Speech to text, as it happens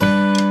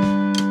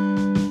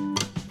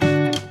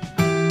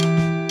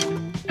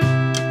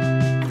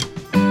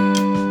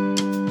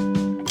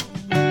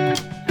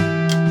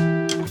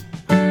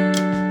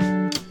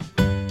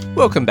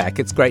Welcome back.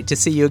 It's great to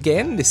see you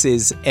again. This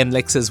is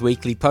MLEX's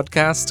weekly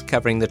podcast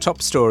covering the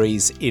top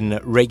stories in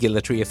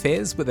regulatory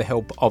affairs with the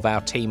help of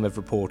our team of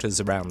reporters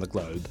around the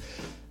globe.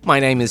 My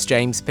name is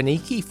James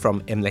Panichi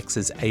from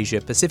MLEX's Asia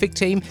Pacific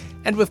team,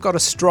 and we've got a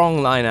strong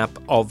lineup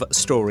of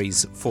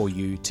stories for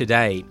you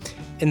today.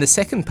 In the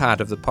second part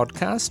of the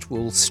podcast,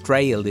 we'll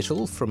stray a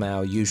little from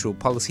our usual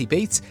policy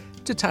beats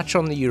to touch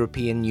on the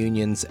European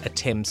Union's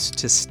attempts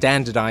to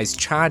standardise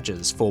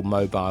charges for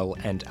mobile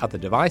and other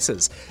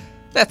devices.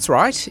 That's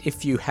right,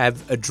 if you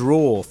have a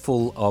drawer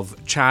full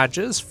of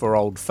chargers for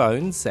old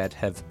phones that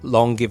have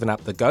long given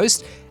up the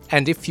ghost,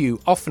 and if you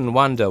often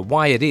wonder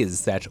why it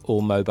is that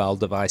all mobile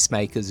device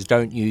makers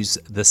don't use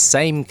the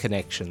same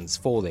connections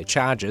for their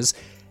chargers,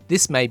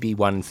 this may be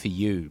one for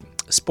you.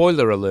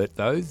 Spoiler alert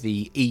though,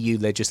 the EU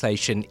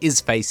legislation is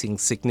facing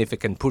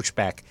significant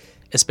pushback,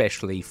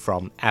 especially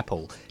from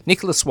Apple.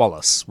 Nicholas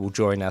Wallace will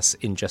join us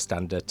in just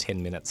under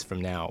 10 minutes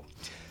from now.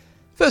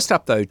 First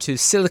up, though, to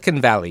Silicon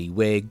Valley,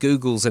 where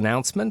Google's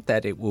announcement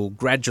that it will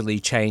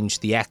gradually change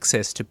the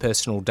access to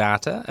personal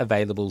data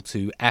available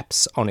to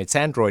apps on its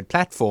Android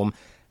platform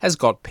has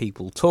got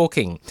people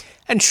talking.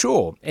 And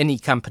sure, any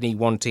company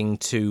wanting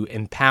to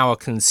empower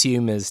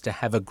consumers to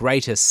have a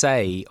greater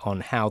say on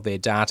how their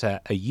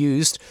data are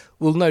used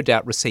will no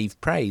doubt receive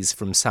praise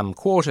from some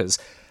quarters.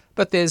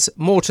 But there's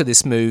more to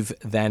this move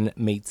than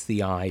meets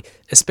the eye,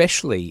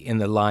 especially in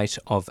the light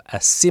of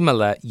a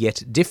similar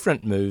yet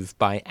different move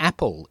by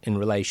Apple in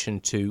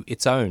relation to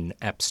its own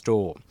App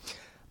Store.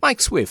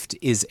 Mike Swift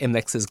is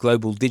MLEX's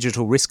global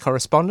digital risk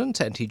correspondent,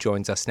 and he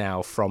joins us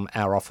now from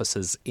our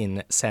offices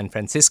in San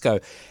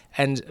Francisco.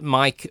 And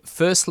Mike,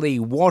 firstly,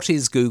 what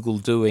is Google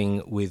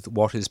doing with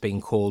what is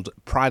being called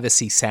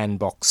Privacy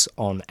Sandbox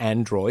on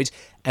Android,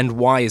 and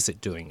why is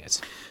it doing it?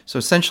 So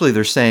essentially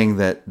they're saying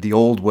that the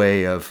old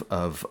way of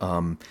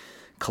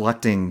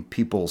collecting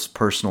people's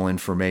personal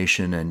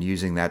information and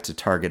using that to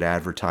target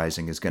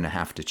advertising is going to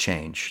have to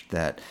change.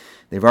 That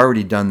they've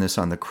already done this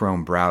on the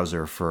Chrome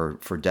browser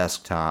for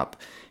desktop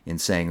in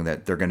saying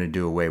that they're going to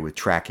do away with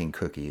tracking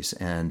cookies.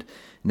 And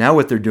now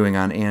what they're doing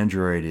on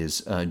Android is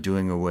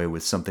doing away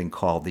with something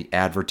called the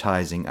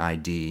advertising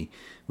ID,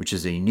 which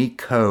is a unique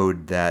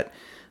code that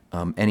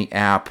any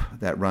app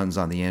that runs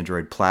on the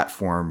Android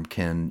platform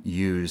can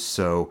use,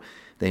 so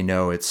they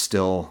know it's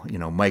still,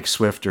 Mike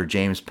Swift or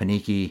James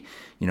Panichi,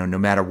 no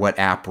matter what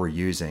app we're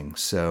using.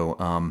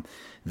 So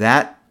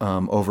that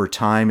over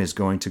time is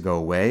going to go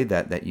away,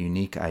 that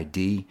unique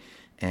ID,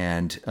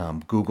 and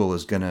Google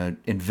is going to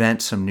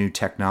invent some new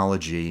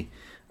technology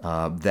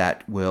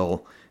that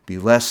will be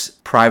less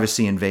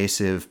privacy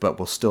invasive, but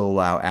will still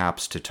allow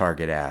apps to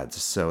target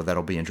ads. So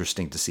that'll be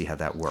interesting to see how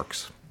that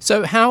works.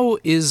 So how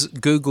is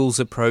Google's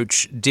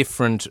approach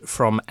different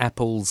from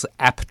Apple's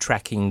app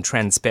tracking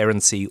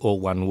transparency, all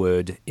one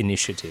word,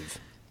 initiative?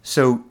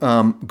 So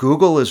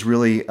Google is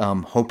really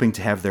hoping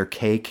to have their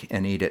cake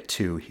and eat it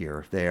too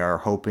here. They are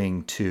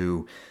hoping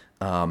to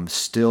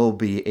still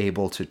be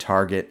able to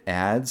target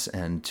ads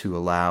and to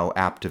allow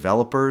app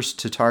developers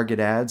to target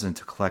ads and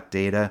to collect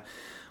data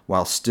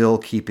while still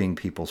keeping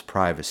people's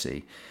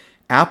privacy.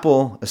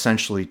 Apple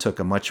essentially took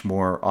a much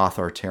more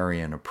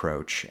authoritarian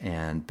approach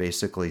and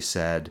basically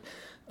said,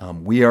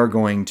 we are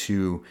going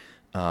to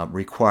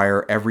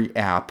require every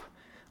app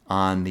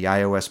on the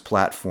iOS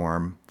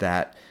platform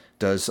that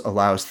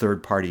allows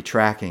third-party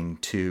tracking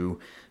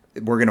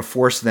we're going to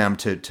force them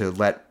to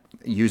let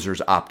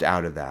users opt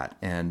out of that.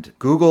 And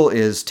Google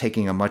is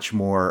taking a much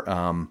more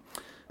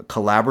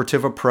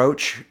collaborative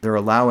approach. They're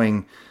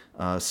allowing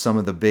some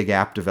of the big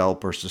app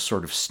developers to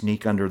sort of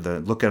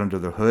look under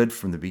the hood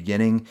from the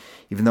beginning.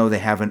 Even though they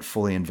haven't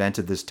fully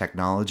invented this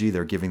technology,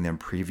 they're giving them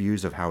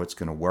previews of how it's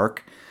going to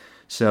work.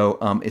 So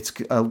it's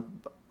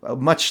a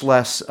much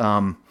less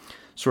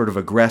sort of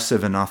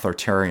aggressive and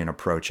authoritarian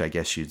approach, I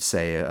guess you'd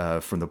say,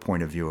 from the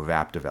point of view of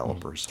app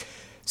developers.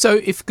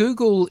 So if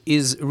Google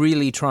is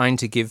really trying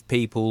to give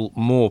people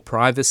more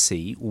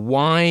privacy,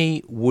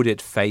 why would it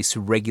face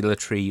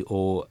regulatory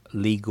or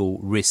legal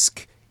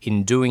risk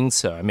in doing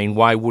so? I mean,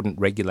 why wouldn't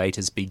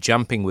regulators be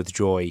jumping with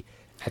joy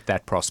at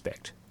that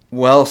prospect?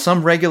 Well,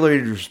 some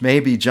regulators may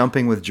be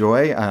jumping with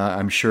joy.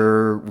 I'm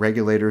sure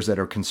regulators that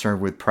are concerned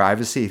with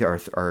privacy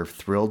are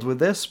thrilled with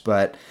this.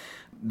 But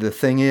the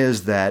thing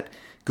is that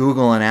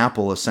Google and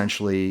Apple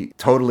essentially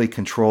totally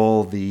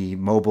control the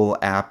mobile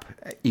app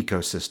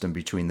ecosystem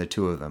between the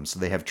two of them. So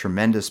they have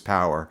tremendous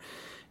power.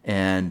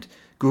 And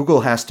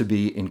Google has to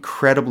be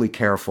incredibly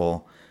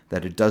careful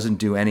that it doesn't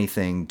do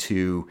anything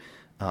to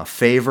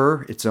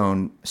favor its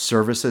own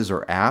services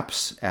or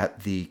apps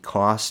at the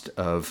cost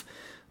of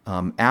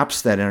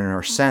apps that, in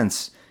a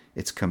sense,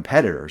 its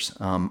competitors.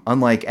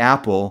 Unlike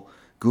Apple,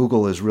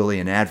 Google is really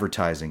an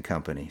advertising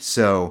company.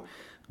 So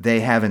they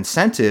have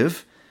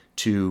incentive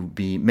to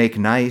make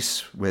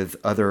nice with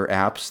other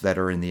apps that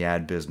are in the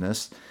ad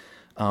business.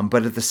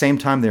 But at the same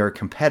time, they are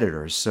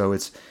competitors. So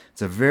it's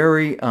a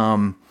very,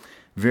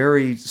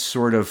 very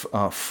sort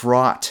of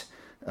fraught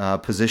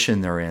position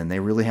they're in. They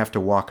really have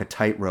to walk a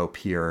tightrope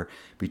here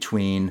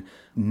between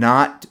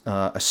not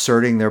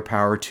asserting their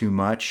power too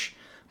much,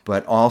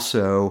 but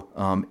also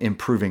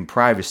improving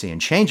privacy and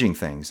changing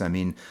things. I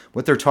mean,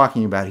 what they're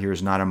talking about here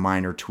is not a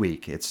minor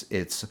tweak.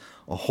 It's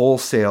a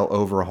wholesale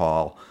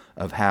overhaul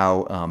of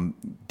how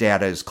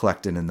data is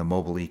collected in the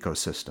mobile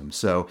ecosystem.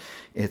 So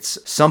it's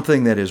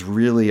something that is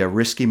really a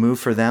risky move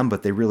for them,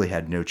 but they really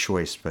had no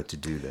choice but to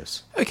do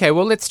this. Okay,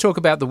 well, let's talk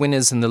about the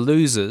winners and the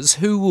losers.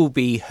 Who will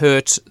be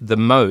hurt the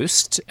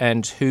most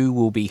and who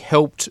will be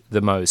helped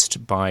the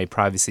most by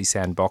Privacy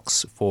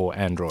Sandbox for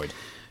Android?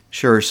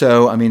 Sure.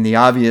 So, I mean, the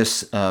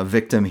obvious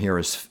victim here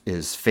is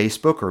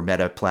Facebook, or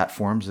Meta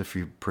Platforms, if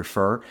you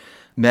prefer.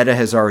 Meta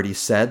has already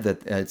said that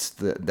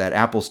that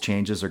Apple's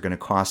changes are going to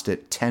cost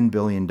it $10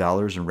 billion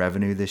in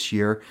revenue this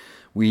year.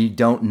 We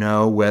don't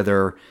know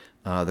whether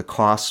the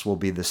costs will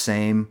be the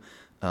same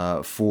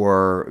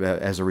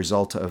as a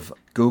result of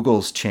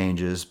Google's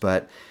changes,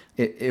 but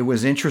it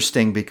was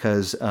interesting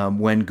because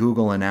when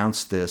Google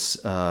announced this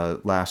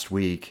last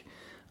week,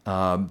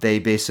 they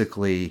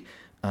basically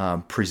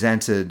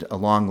presented a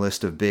long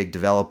list of big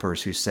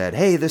developers who said,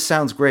 "Hey, this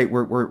sounds great.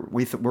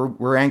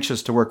 We're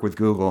anxious to work with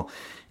Google."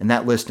 And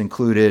that list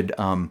included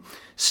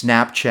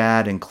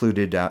Snapchat,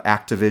 included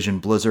Activision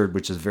Blizzard,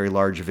 which is a very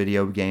large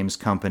video games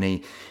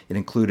company. It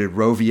included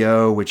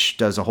Rovio, which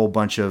does a whole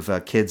bunch of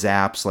kids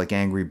apps like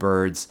Angry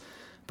Birds.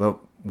 But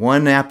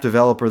one app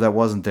developer that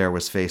wasn't there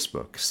was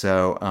Facebook.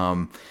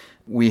 So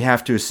we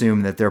have to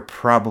assume that they're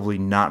probably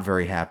not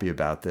very happy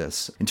about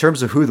this. In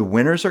terms of who the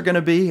winners are going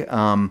to be,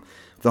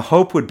 the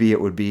hope would be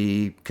it would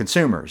be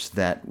consumers,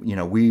 that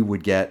we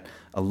would get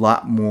a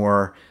lot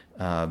more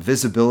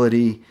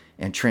visibility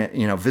and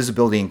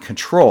visibility and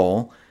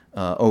control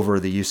over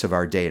the use of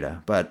our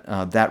data. But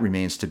that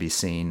remains to be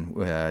seen,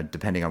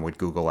 depending on what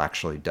Google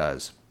actually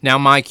does. Now,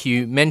 Mike,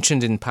 you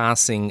mentioned in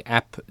passing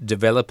app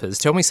developers.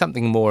 Tell me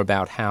something more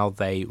about how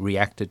they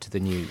reacted to the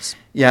news.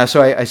 Yeah,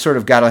 so I sort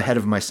of got ahead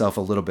of myself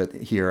a little bit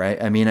here.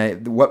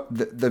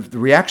 The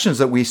reactions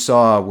that we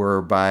saw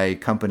were by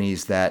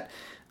companies that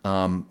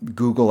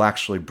Google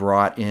actually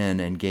brought in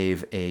and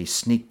gave a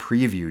sneak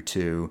preview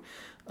to.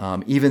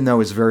 Even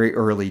though it's very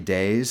early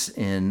days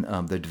in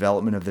the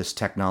development of this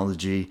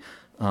technology,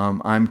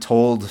 I'm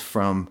told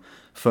from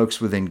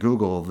folks within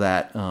Google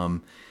that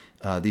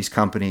these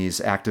companies,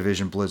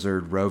 Activision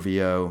Blizzard,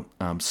 Rovio,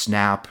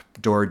 Snap,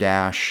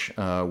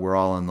 DoorDash, were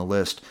all on the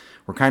list,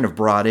 were kind of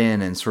brought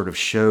in and sort of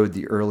showed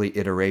the early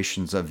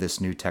iterations of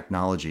this new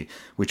technology,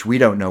 which we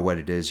don't know what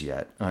it is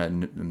yet.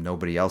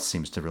 Nobody else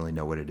seems to really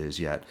know what it is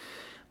yet.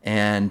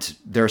 And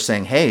they're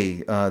saying,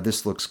 "Hey,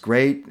 this looks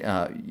great."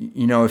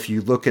 If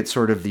you look at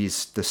sort of the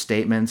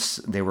statements,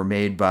 they were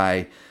made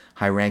by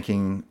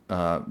high-ranking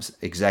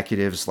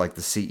executives like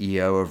the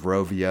CEO of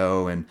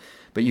Rovio,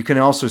 but you can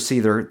also see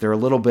they're a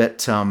little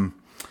bit.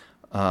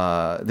 They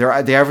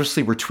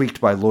obviously were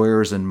tweaked by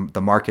lawyers in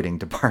the marketing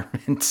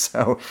department.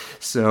 So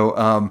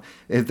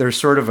there's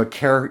sort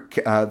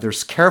of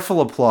there's careful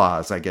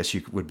applause, I guess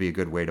would be a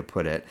good way to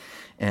put it.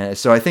 And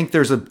so I think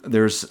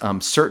there's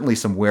certainly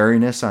some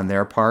wariness on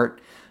their part,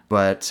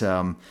 but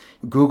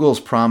Google's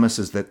promise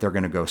is that they're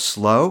going to go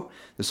slow.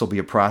 This will be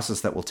a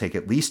process that will take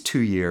at least 2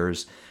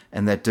 years,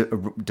 and that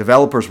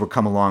developers will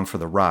come along for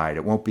the ride.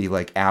 It won't be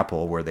like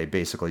Apple, where they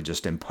basically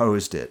just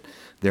imposed it.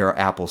 They're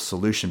Apple's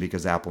solution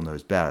because Apple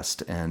knows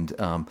best. And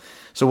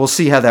so we'll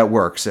see how that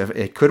works. If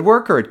it could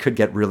work, or it could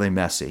get really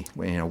messy.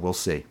 We'll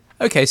see.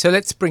 Okay, so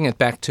let's bring it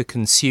back to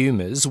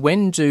consumers.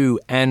 When do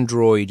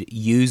Android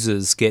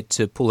users get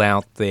to pull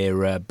out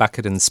their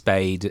bucket and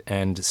spade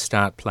and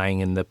start playing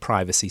in the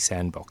Privacy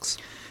Sandbox?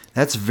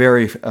 That's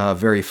very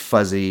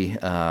fuzzy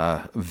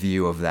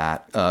view of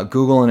that.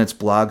 Google in its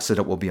blog said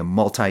it will be a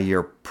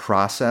multi-year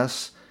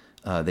process.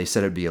 They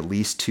said it'd be at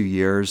least 2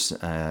 years,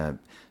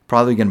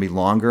 probably going to be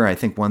longer. I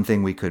think one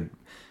thing we could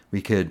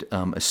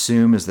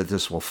assume is that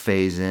this will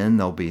phase in.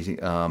 There'll be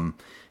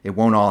it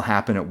won't all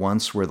happen at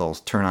once where they'll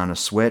turn on a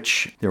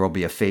switch. There will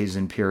be a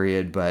phase-in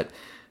period, but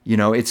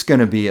it's going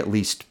to be at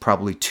least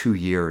probably 2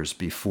 years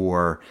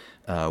before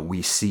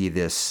we see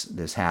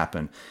this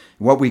happen.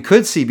 What we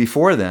could see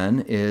before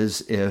then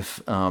is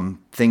if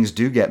things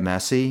do get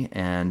messy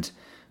and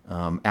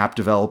app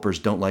developers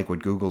don't like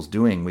what Google's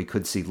doing, we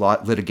could see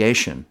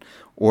litigation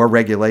or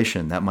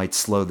regulation that might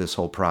slow this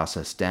whole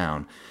process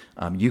down.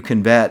 You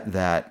can bet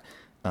that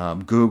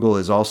Google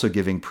is also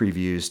giving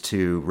previews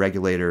to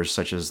regulators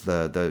such as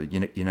the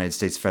United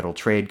States Federal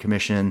Trade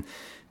Commission,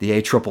 the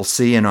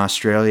ACCC in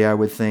Australia, I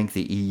would think,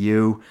 the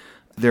EU.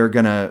 They're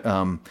going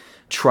to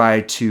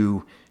try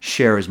to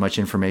share as much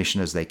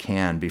information as they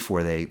can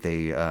before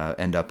they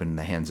end up in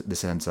the hands.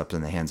 This ends up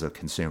in the hands of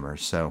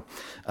consumers. So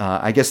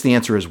I guess the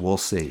answer is we'll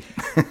see.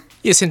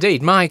 Yes,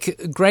 indeed.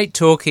 Mike, great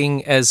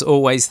talking as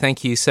always.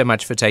 Thank you so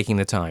much for taking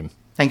the time.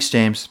 Thanks,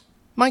 James.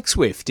 Mike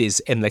Swift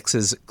is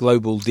MLEX's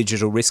global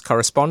digital risk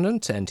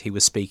correspondent, and he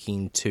was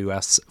speaking to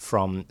us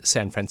from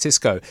San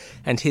Francisco.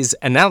 And his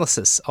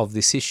analysis of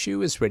this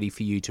issue is ready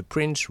for you to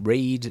print,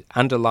 read,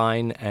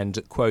 underline, and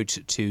quote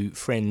to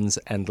friends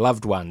and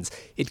loved ones.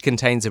 It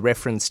contains a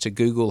reference to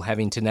Google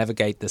having to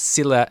navigate the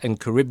Scylla and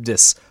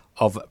Charybdis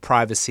of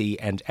privacy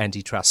and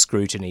antitrust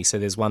scrutiny. So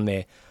there's one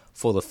there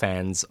for the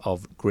fans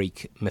of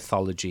Greek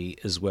mythology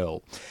as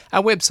well.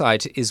 Our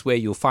website is where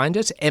you'll find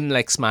it,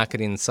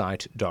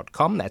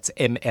 mlexmarketinsight.com. That's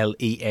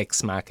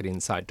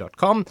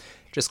mlexmarketinsight.com.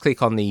 Just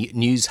click on the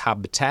News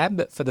Hub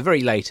tab for the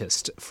very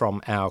latest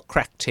from our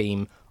crack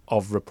team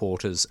of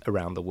reporters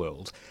around the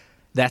world.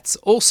 That's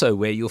also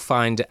where you'll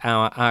find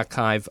our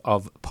archive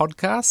of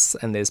podcasts,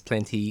 and there's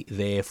plenty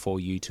there for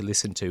you to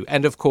listen to.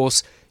 And of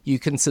course, you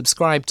can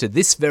subscribe to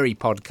this very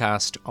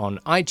podcast on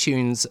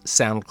iTunes,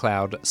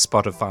 SoundCloud,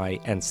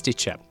 Spotify, and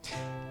Stitcher.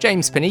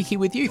 James Panichi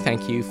with you.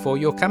 Thank you for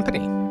your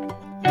company.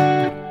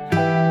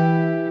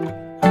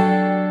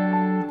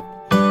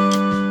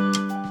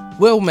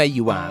 Well, may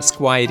you ask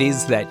why it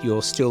is that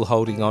you're still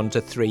holding on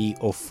to 3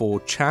 or 4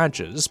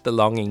 chargers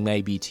belonging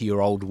maybe to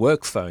your old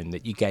work phone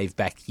that you gave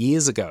back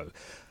years ago.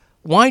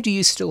 Why do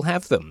you still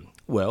have them?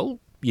 Well,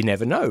 you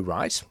never know,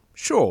 right?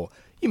 Sure,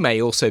 you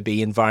may also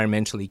be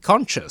environmentally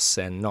conscious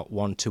and not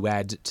want to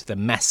add to the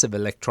massive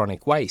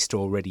electronic waste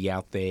already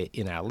out there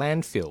in our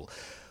landfill.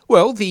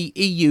 Well, the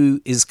EU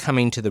is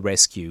coming to the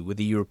rescue, with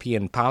the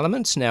European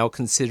Parliament now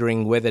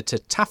considering whether to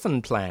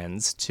toughen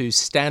plans to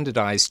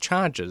standardise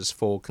chargers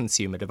for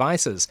consumer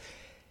devices.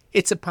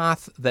 It's a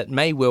path that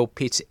may well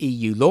pit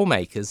EU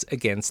lawmakers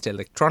against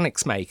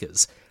electronics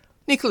makers.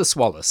 Nicholas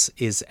Wallace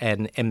is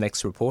an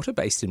MLEX reporter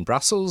based in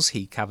Brussels.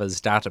 He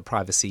covers data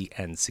privacy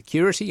and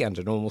security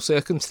under normal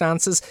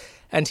circumstances,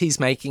 and he's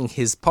making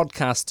his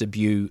podcast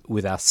debut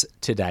with us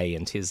today,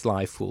 and his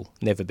life will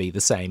never be the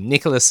same.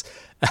 Nicholas,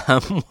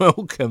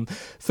 welcome.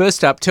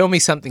 First up, tell me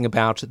something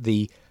about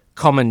the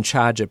common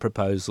charger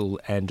proposal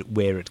and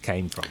where it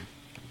came from.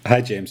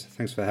 Hi, James.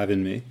 Thanks for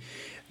having me.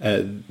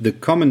 The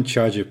common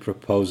charger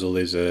proposal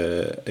is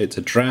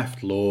a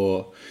draft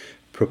law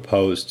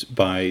proposed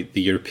by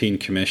the European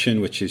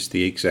Commission, which is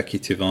the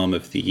executive arm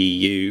of the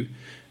EU.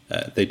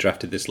 They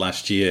drafted this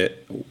last year.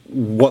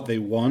 What they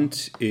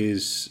want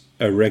is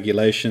a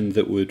regulation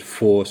that would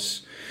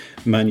force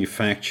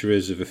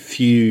manufacturers of a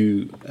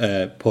few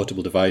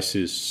portable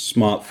devices,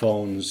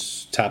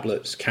 smartphones,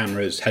 tablets,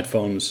 cameras,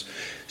 headphones,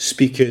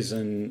 speakers,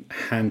 and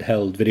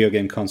handheld video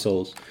game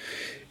consoles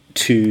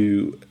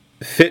to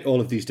fit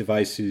all of these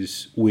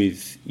devices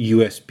with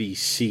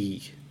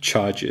USB-C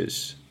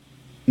chargers.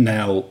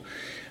 Now,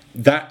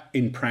 that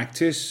in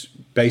practice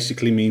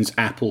basically means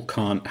Apple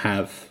can't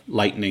have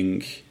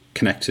Lightning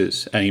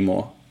connectors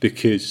anymore,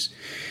 because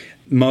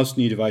most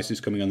new devices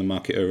coming on the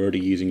market are already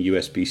using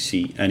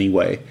USB-C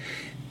anyway.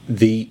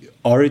 The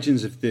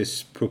origins of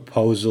this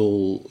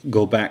proposal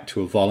go back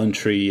to a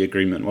voluntary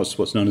agreement,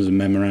 what's known as a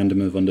Memorandum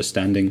of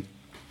Understanding,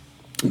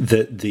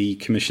 that the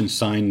Commission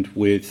signed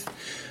with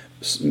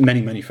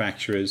many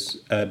manufacturers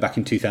back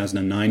in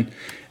 2009.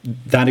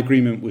 That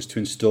agreement was to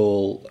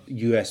install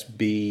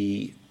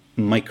USB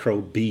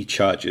micro B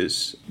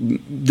chargers.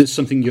 There's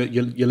something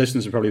your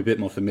listeners are probably a bit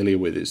more familiar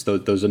with. Is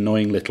those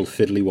annoying little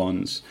fiddly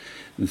ones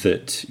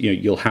that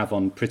you'll have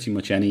on pretty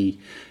much any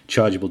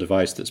chargeable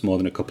device that's more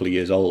than a couple of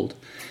years old.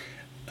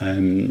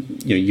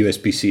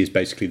 USB-C is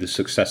basically the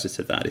successor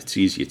to that. It's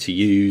easier to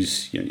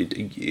use.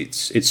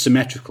 It's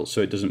symmetrical,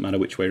 so it doesn't matter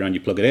which way around you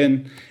plug it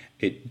in.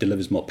 It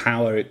delivers more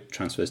power. It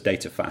transfers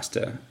data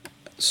faster.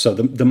 So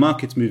the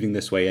market's moving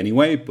this way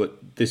anyway, but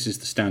this is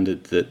the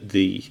standard that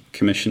the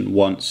Commission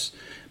wants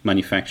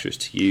manufacturers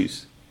to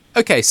use.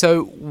 Okay,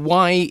 so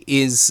why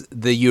is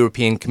the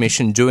European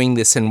Commission doing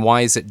this, and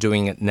why is it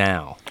doing it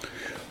now?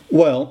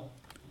 Well,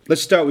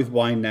 let's start with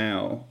why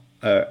now.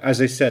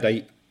 As I said,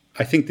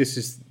 I think this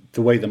is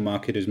the way the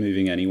market is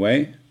moving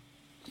anyway.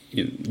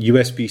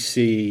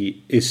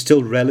 USB-C is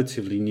still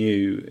relatively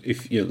new.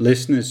 If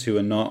listeners who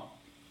are not,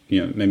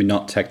 maybe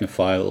not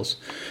technophiles,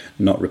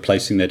 not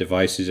replacing their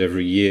devices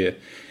every year,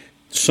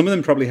 some of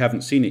them probably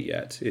haven't seen it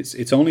yet.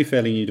 It's only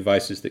fairly new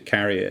devices that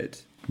carry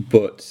it,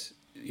 but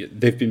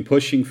they've been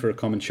pushing for a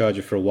common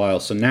charger for a while.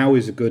 So now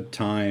is a good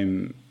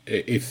time,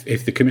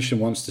 if the Commission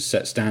wants to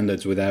set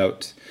standards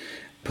without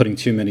putting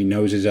too many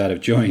noses out of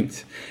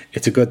joint,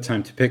 it's a good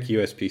time to pick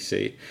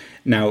USB-C.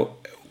 Now,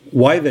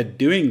 why they're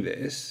doing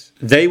this,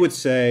 they would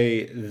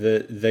say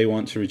that they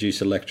want to reduce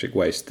electric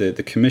waste. The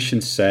Commission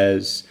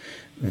says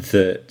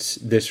that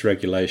this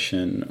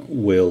regulation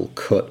will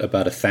cut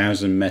about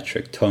 1,000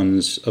 metric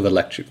tons of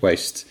electric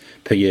waste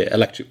per year.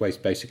 Electric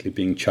waste basically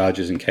being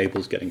chargers and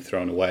cables getting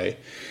thrown away.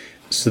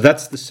 So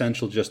that's the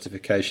central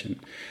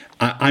justification.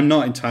 I'm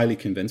not entirely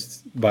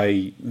convinced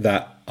by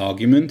that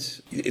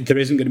argument. There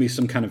isn't going to be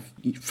some kind of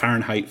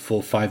Fahrenheit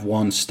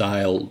 451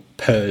 style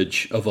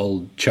purge of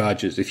old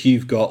chargers. If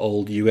you've got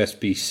old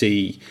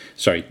USB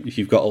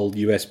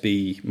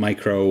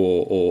micro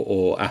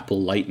or Apple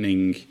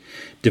Lightning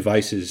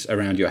devices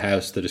around your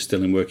house that are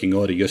still in working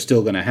order, you're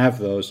still going to have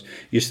those.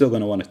 You're still going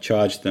to want to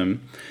charge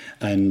them,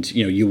 and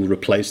you will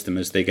replace them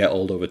as they get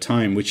old over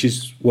time, which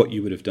is what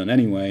you would have done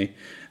anyway.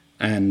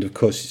 And of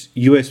course,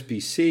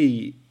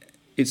 USB-C,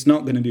 it's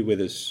not going to be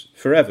with us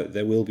forever.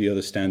 There will be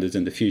other standards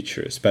in the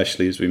future,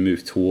 especially as we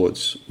move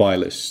towards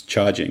wireless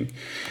charging.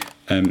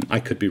 I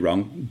could be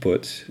wrong,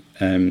 but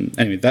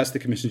anyway, that's the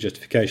Commission's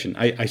justification.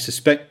 I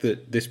suspect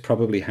that this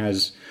probably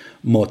has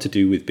more to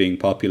do with being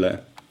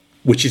popular.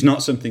 which is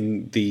not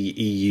something the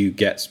EU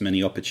gets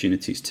many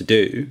opportunities to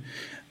do.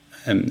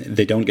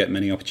 They don't get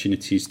many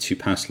opportunities to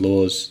pass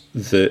laws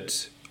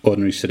that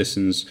ordinary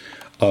citizens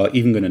are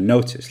even going to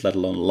notice, let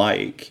alone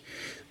like.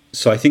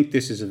 So I think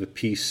this is of a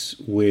piece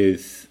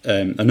with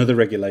another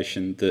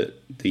regulation that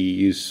the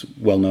EU is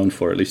well known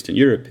for, at least in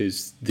Europe,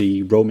 is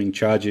the roaming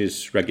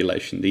charges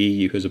regulation. The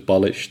EU has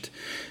abolished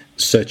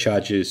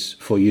surcharges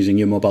for using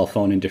your mobile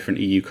phone in different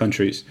EU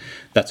countries.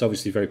 That's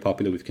obviously very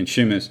popular with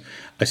consumers.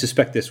 I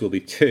suspect this will be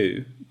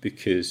too,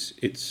 because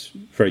it's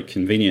very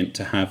convenient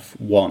to have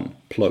one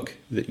plug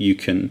that you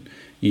can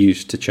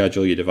use to charge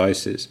all your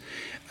devices.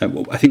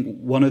 I think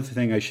one other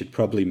thing I should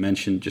probably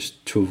mention,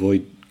 just to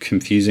avoid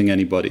confusing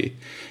anybody,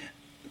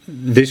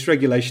 this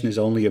regulation is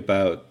only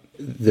about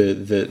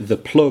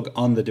the plug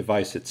on the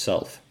device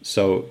itself.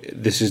 So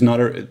this is not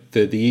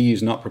the EU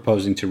is not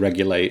proposing to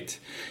regulate,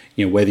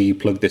 whether you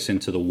plug this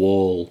into the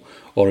wall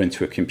or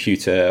into a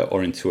computer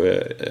or into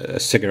a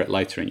cigarette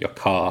lighter in your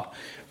car.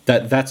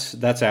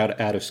 That's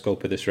out of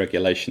scope of this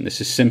regulation. This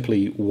is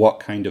simply what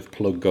kind of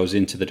plug goes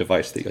into the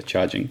device that you're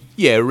charging.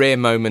 Yeah, a rare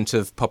moment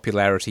of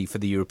popularity for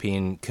the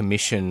European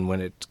Commission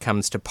when it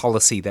comes to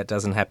policy. That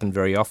doesn't happen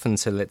very often,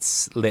 so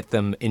let's let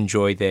them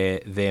enjoy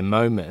their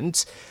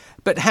moment.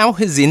 But how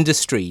has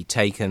industry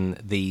taken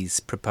these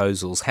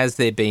proposals? Has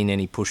there been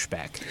any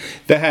pushback?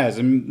 There has,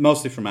 and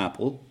mostly from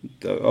Apple.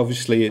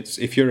 Obviously, it's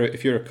if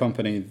you're a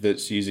company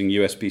that's using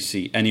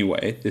USB-C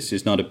anyway, this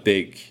is not a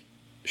big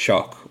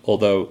shock.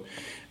 Although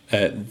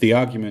the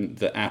argument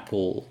that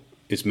Apple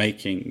is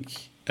making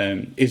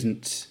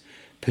isn't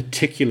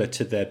particular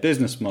to their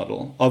business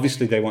model.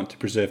 Obviously, they want to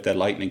preserve their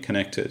Lightning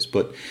connectors,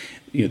 but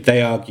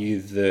they argue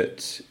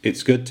that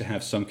it's good to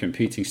have some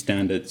competing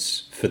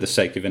standards for the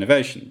sake of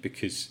innovation,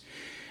 because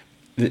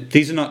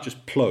these are not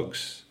just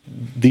plugs.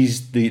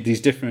 These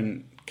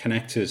different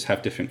connectors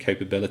have different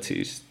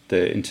capabilities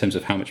in terms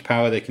of how much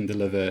power they can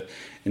deliver,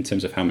 in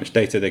terms of how much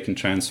data they can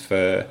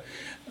transfer,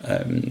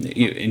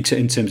 in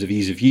terms of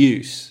ease of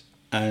use.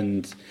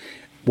 And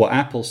what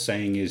Apple's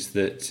saying is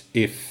that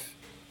if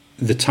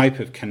the type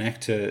of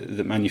connector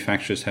that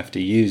manufacturers have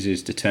to use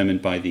is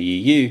determined by the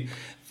EU,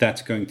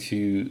 that's going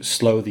to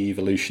slow the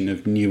evolution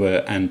of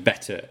newer and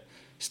better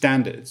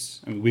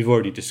standards. I mean, we've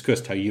already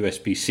discussed how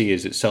USB-C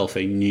is itself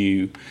a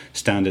new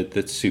standard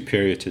that's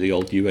superior to the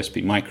old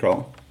USB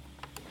micro,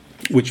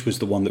 which was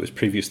the one that was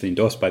previously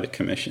endorsed by the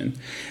Commission.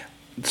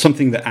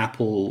 Something that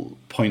Apple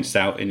points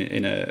out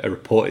in a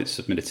report it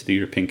submitted to the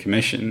European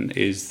Commission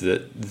is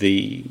that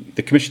the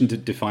Commission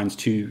defines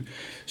two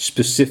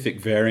specific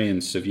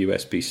variants of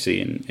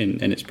USB-C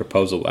in its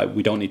proposal.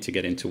 We don't need to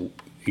get into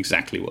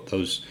exactly what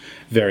those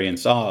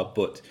variants are,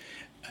 but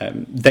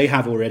they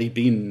have already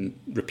been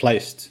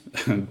replaced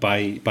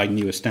by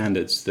newer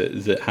standards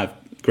that have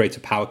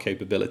greater power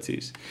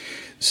capabilities.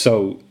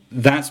 So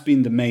that's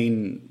been the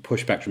main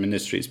pushback from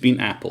industry. It's been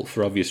Apple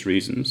for obvious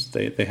reasons.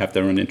 They have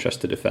their own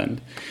interest to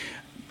defend.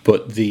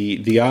 But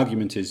the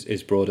argument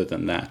is broader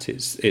than that.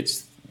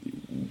 It's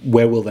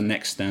where will the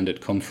next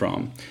standard come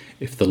from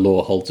if the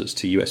law holds us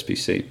to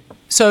USB-C?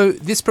 So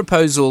this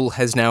proposal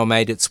has now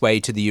made its way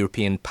to the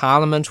European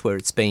Parliament, where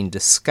it's been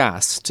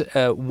discussed.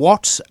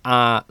 What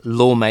are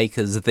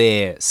lawmakers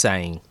there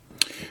saying?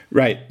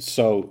 Right.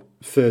 So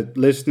for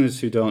listeners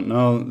who don't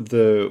know,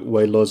 the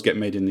way laws get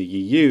made in the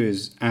EU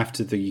is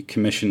after the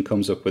Commission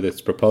comes up with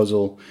its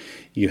proposal,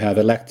 you have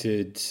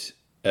elected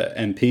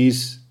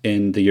MPs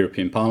in the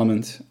European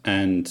Parliament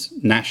and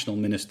national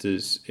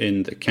ministers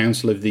in the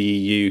Council of the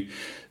EU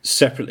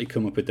separately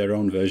come up with their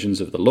own versions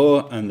of the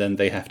law, and then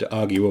they have to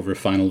argue over a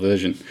final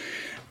version.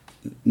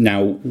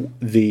 Now,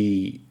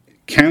 the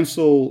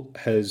Council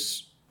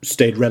has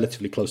stayed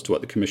relatively close to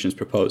what the Commission's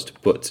proposed,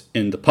 but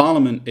in the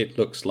Parliament, it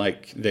looks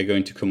like they're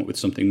going to come up with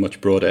something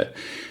much broader.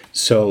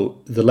 So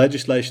the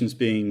legislation's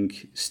being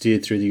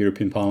steered through the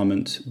European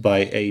Parliament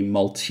by a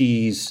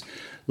Maltese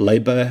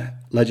Labour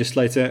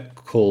legislator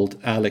called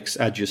Alex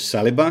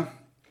Agius-Saliba.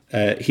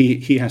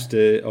 He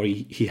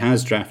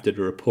has drafted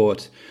a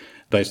report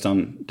based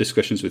on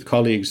discussions with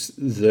colleagues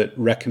that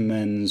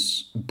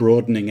recommends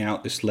broadening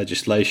out this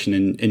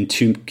legislation in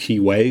two key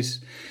ways.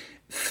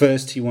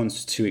 First, he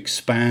wants to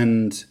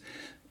expand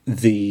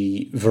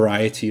the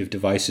variety of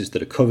devices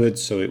that are covered,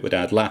 so it would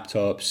add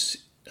laptops,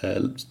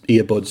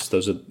 earbuds,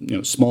 those are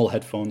small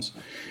headphones,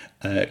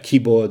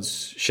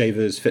 keyboards,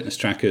 shavers, fitness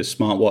trackers,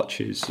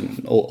 smartwatches,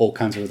 and all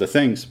kinds of other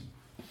things.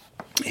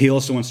 He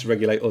also wants to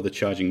regulate other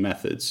charging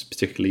methods,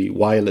 particularly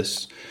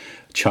wireless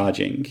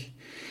charging.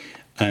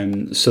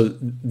 So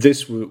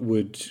this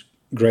would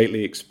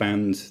greatly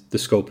expand the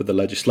scope of the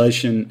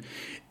legislation.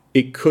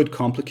 It could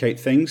complicate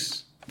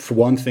things. For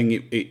one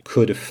thing, it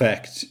could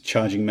affect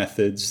charging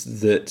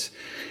methods that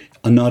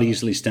are not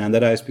easily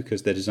standardized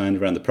because they're designed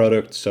around the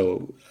product.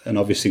 So an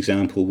obvious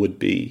example would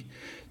be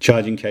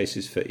charging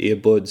cases for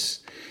earbuds.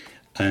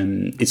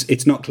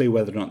 It's not clear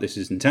whether or not this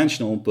is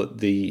intentional, but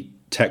the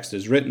text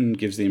as written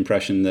gives the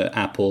impression that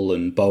Apple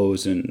and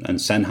Bose and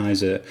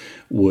Sennheiser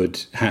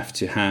would have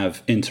to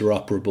have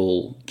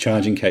interoperable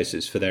charging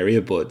cases for their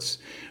earbuds,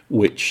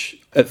 which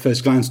at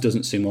first glance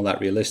doesn't seem all that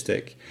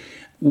realistic.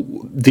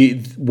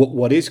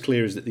 What is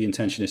clear is that the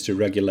intention is to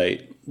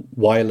regulate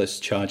wireless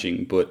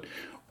charging, but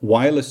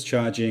wireless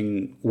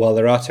charging, while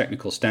there are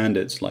technical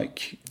standards,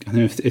 like I don't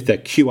know if they're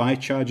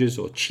QI chargers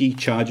or Qi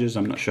chargers,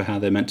 I'm not sure how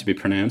they're meant to be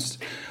pronounced,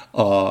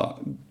 are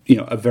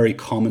a very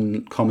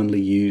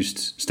commonly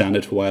used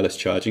standard for wireless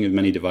charging of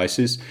many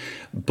devices.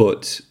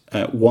 But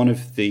one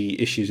of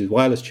the issues with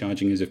wireless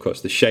charging is, of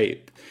course, the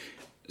shape.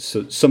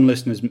 So some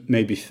listeners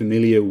may be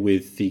familiar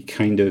with the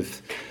kind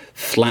of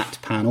flat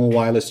panel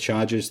wireless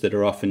chargers that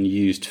are often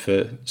used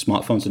for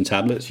smartphones and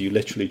tablets. You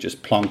literally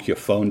just plonk your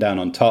phone down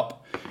on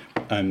top,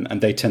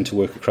 and they tend to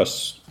work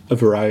across a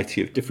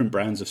variety of different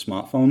brands of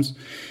smartphones.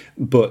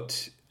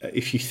 But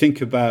if you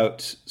think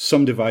about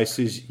some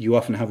devices, you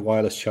often have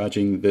wireless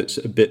charging that's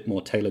a bit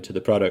more tailored to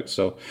the product.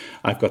 So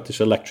I've got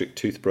this electric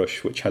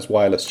toothbrush which has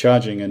wireless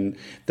charging, and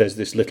there's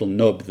this little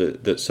nub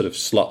that sort of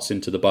slots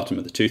into the bottom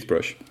of the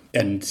toothbrush.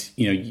 And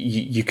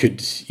you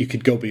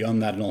could go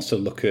beyond that and also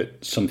look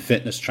at some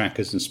fitness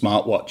trackers and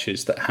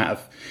smartwatches that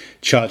have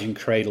charging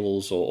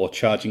cradles or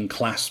charging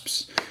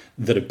clasps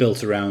that are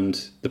built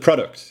around the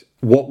product.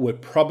 What we're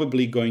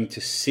probably going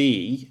to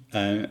see,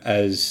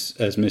 as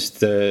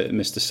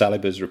Mr.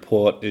 Saliba's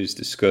report is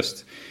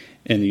discussed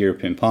in the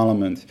European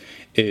Parliament,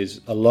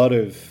 is a lot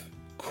of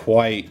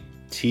quite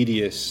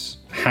tedious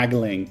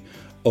haggling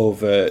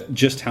over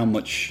just how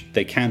much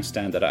they can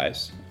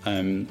standardize.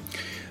 And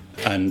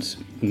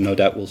no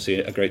doubt we'll see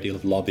a great deal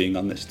of lobbying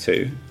on this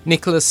too.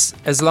 Nicholas,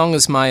 as long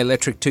as my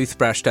electric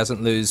toothbrush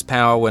doesn't lose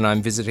power when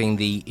I'm visiting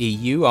the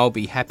EU, I'll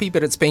be happy.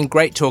 But it's been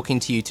great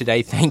talking to you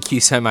today. Thank you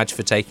so much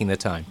for taking the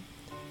time.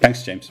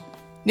 Thanks, James.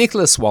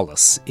 Nicholas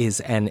Wallace is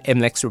an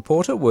MLEX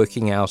reporter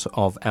working out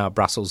of our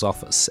Brussels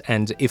office.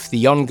 And if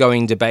the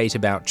ongoing debate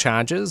about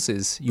chargers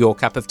is your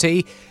cup of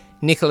tea,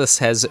 Nicholas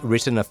has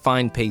written a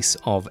fine piece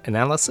of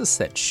analysis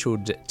that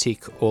should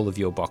tick all of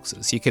your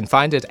boxes. You can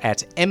find it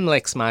at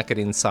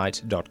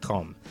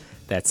mlexmarketinsight.com.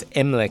 That's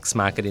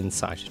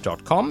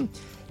mlexmarketinsight.com.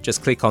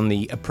 Just click on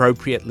the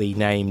appropriately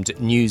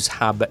named News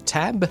Hub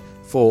tab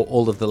for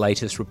all of the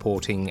latest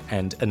reporting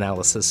and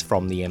analysis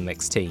from the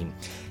MLEX team.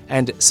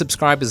 And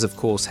subscribers, of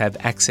course, have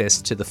access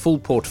to the full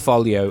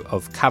portfolio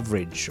of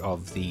coverage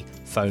of the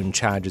phone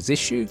chargers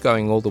issue,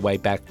 going all the way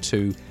back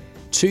to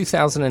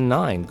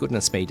 2009.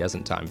 Goodness me,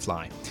 doesn't time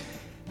fly.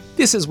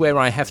 This is where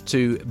I have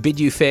to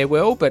bid you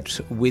farewell, but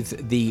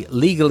with the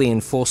legally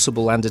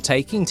enforceable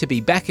undertaking to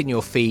be back in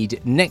your feed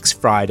next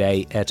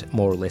Friday at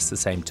more or less the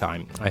same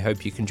time. I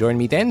hope you can join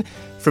me then.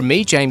 From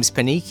me, James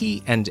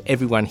Panicki, and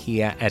everyone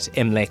here at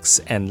MLEX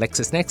and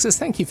LexisNexis,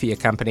 thank you for your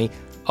company.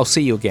 I'll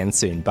see you again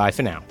soon. Bye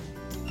for now.